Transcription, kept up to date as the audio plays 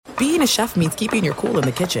being a chef means keeping your cool in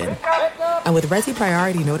the kitchen. And with Resi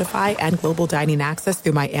Priority Notify and Global Dining Access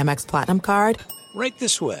through my Amex Platinum card, Right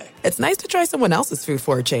this way. it's nice to try someone else's food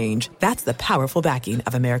for a change. That's the powerful backing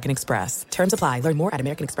of American Express. Terms apply. Learn more at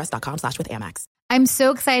americanexpress.com/withAmex. I'm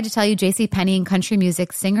so excited to tell you JCPenney and country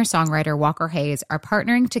music singer-songwriter Walker Hayes are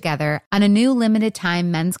partnering together on a new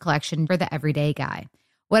limited-time men's collection for the everyday guy.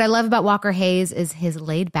 What I love about Walker Hayes is his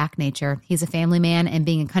laid-back nature. He's a family man, and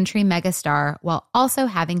being a country megastar while also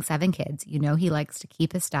having 7 kids, you know he likes to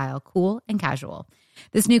keep his style cool and casual.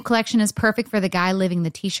 This new collection is perfect for the guy living the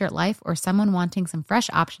t-shirt life or someone wanting some fresh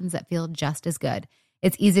options that feel just as good.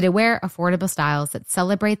 It's easy to wear, affordable styles that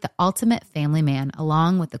celebrate the ultimate family man,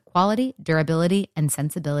 along with the quality, durability, and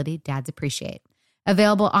sensibility dads appreciate.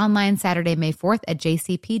 Available online Saturday, May 4th at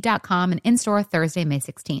jcp.com and in-store Thursday, May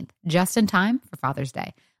 16th. Just in time for Father's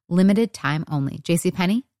Day. Limited time only.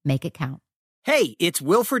 JCPenney, make it count. Hey, it's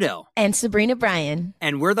Will Friedle. And Sabrina Bryan.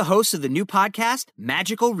 And we're the hosts of the new podcast,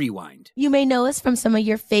 Magical Rewind. You may know us from some of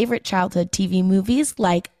your favorite childhood TV movies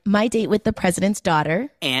like My Date with the President's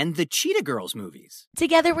Daughter and the Cheetah Girls movies.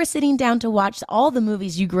 Together, we're sitting down to watch all the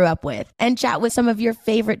movies you grew up with and chat with some of your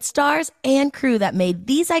favorite stars and crew that made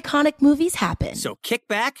these iconic movies happen. So kick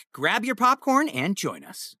back, grab your popcorn, and join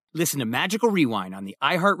us. Listen to Magical Rewind on the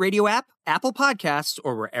iHeartRadio app, Apple Podcasts,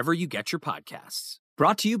 or wherever you get your podcasts.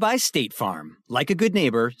 Brought to you by State Farm. Like a good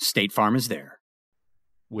neighbor, State Farm is there.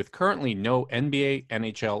 With currently no NBA,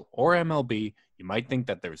 NHL, or MLB, you might think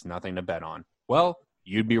that there's nothing to bet on. Well,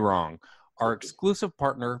 you'd be wrong. Our exclusive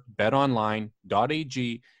partner,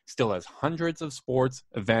 betonline.ag, still has hundreds of sports,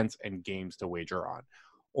 events, and games to wager on.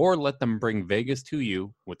 Or let them bring Vegas to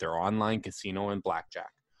you with their online casino and blackjack.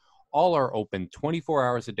 All are open 24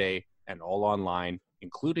 hours a day and all online,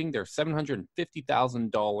 including their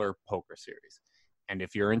 $750,000 poker series. And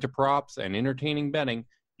if you're into props and entertaining betting,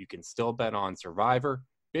 you can still bet on Survivor,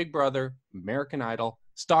 Big Brother, American Idol,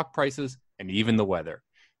 stock prices, and even the weather.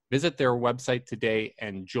 Visit their website today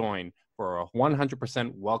and join for a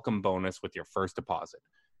 100% welcome bonus with your first deposit.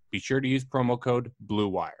 Be sure to use promo code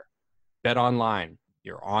BLUEWIRE. Bet online,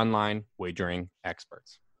 your online wagering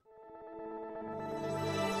experts.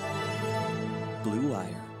 Blue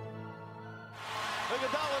Wire.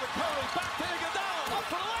 Iguodala to Curry, back to Iguodala, up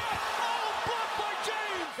for the layup. Oh, blocked by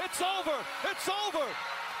James. It's over. It's over.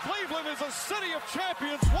 Cleveland is a city of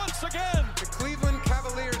champions once again. The Cleveland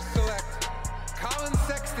Cavaliers select Colin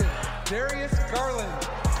Sexton, Darius Garland.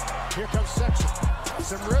 Here comes Sexton.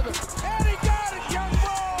 Some rhythm. And he got it. Young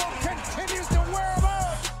Bull continues to wear him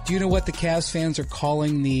out. Do you know what the Cavs fans are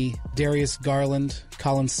calling the Darius Garland,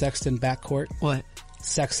 Colin Sexton backcourt? What?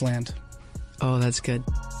 Sexland. Oh, that's good.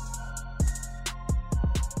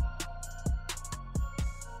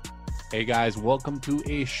 Hey guys, welcome to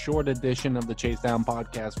a short edition of the Chase Down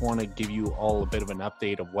Podcast. Want to give you all a bit of an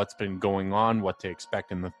update of what's been going on, what to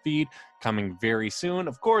expect in the feed, coming very soon.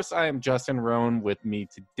 Of course, I am Justin Roan. With me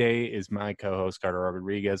today is my co-host, Carter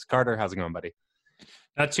Rodriguez. Carter, how's it going, buddy?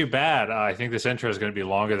 Not too bad. I think this intro is going to be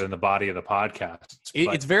longer than the body of the podcast.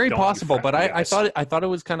 It's very possible, but I thought it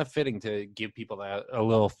was kind of fitting to give people that a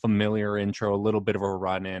little familiar intro, a little bit of a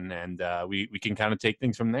run-in, and we can kind of take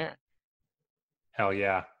things from there. Hell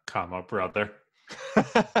yeah. Come up, brother. Do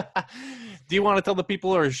you want to tell the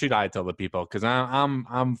people, or should I tell the people? Because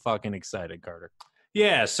I'm fucking excited, Carter.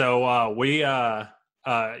 Yeah, so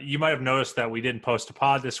you might have noticed that we didn't post a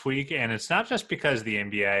pod this week, and it's not just because the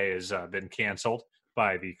NBA has been canceled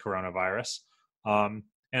by the coronavirus, and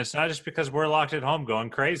it's not just because we're locked at home going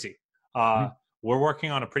crazy. We're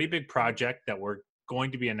working on a pretty big project that we're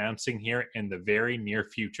going to be announcing here in the very near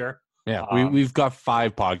future. Yeah, we've got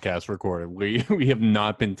 5 podcasts recorded. We have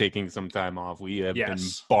not been taking some time off. We have been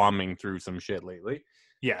bombing through some shit lately.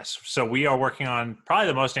 Yes, so we are working on probably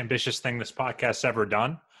the most ambitious thing this podcast's ever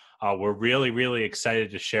done. We're really, really excited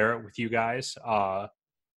to share it with you guys.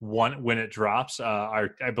 When it drops, I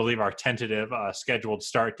believe our tentative scheduled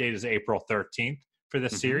start date is April 13th for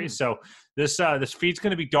this series. So this feed's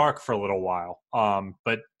going to be dark for a little while,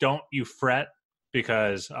 but don't you fret,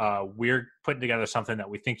 because we're putting together something that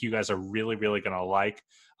we think you guys are really, really going to like.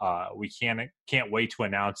 We can't wait to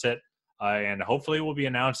announce it, and hopefully we'll be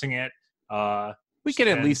announcing it. We can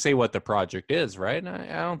at least say what the project is, right? I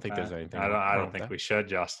don't think there's anything. I don't think we should,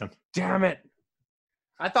 Justin. Damn it.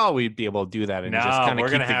 I thought we'd be able to do that and just kind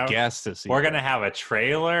of keep the guests to see. We're going to have a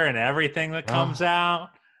trailer and everything that comes out.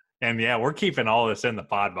 And yeah, we're keeping all this in the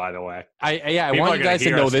pod, by the way. I want you guys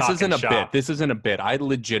to know this isn't a bit. This isn't a bit. I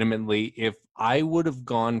legitimately, if I would have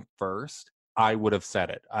gone first, I would have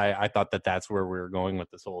said it. I thought that's where we were going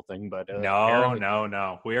with this whole thing. But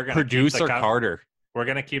no. We are going to producer Carter. We're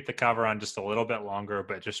going to keep the cover on just a little bit longer,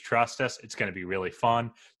 but just trust us. It's going to be really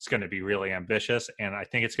fun. It's going to be really ambitious. And I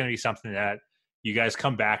think it's going to be something that you guys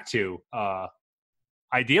come back to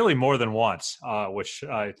ideally more than once, which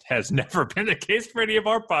has never been the case for any of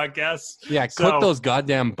our podcasts. Yeah, cook those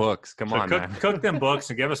goddamn books. Come on, man. Cook them books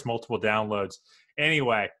and give us multiple downloads.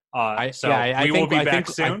 Anyway, we think, will be back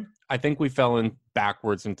soon. I think we fell in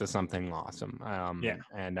backwards into something awesome.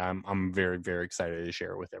 And I'm very, very excited to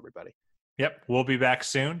share it with everybody. Yep, we'll be back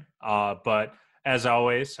soon. But as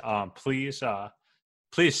always, please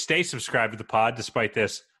stay subscribed to the pod despite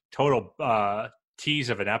this total tease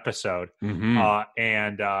of an episode.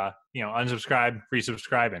 And unsubscribe,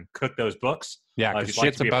 resubscribe, and cook those books. Yeah, because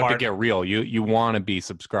shit's about to get real. You want to be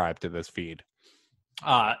subscribed to this feed.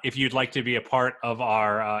 If you'd like to be a part of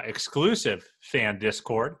our exclusive fan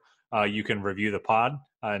Discord, you can review the pod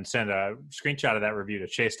and send a screenshot of that review to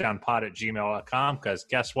chasedownpod@gmail.com, because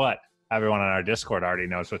guess what? Everyone on our Discord already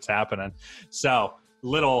knows what's happening. So,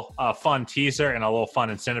 little fun teaser and a little fun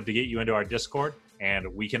incentive to get you into our Discord.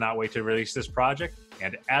 And we cannot wait to release this project.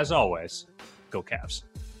 And as always, go Cavs.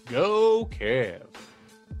 Go Cavs.